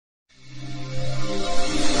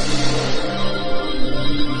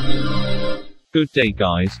Good day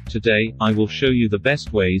guys, today, I will show you the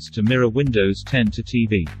best ways to mirror Windows 10 to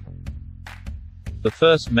TV. The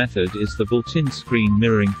first method is the built-in screen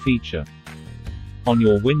mirroring feature. On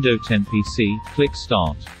your Windows 10 PC, click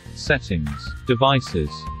Start, Settings, Devices,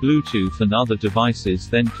 Bluetooth and other devices,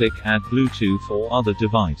 then click Add Bluetooth or other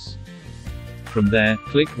device. From there,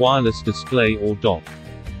 click Wireless Display or Dock.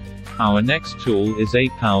 Our next tool is a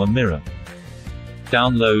Power Mirror.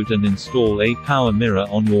 Download and install a Power Mirror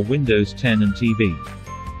on your Windows 10 and TV.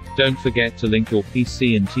 Don't forget to link your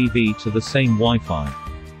PC and TV to the same Wi-Fi.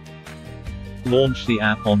 Launch the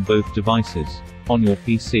app on both devices. On your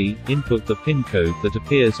PC, input the PIN code that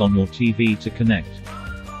appears on your TV to connect.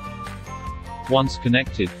 Once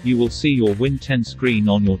connected, you will see your Win 10 screen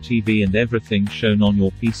on your TV, and everything shown on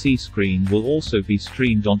your PC screen will also be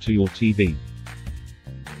streamed onto your TV.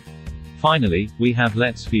 Finally, we have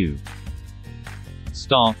LetsView.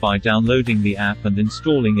 Start by downloading the app and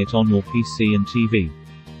installing it on your PC and TV.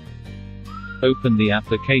 Open the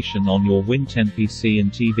application on your Win 10 PC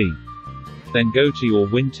and TV. Then go to your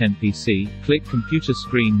Win 10 PC, click Computer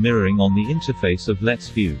Screen Mirroring on the interface of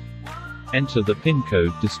LetsView. Enter the PIN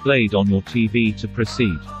code displayed on your TV to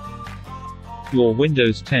proceed. Your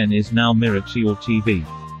Windows 10 is now mirrored to your TV.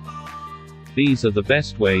 These are the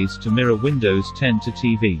best ways to mirror Windows 10 to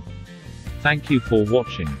TV. Thank you for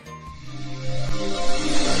watching.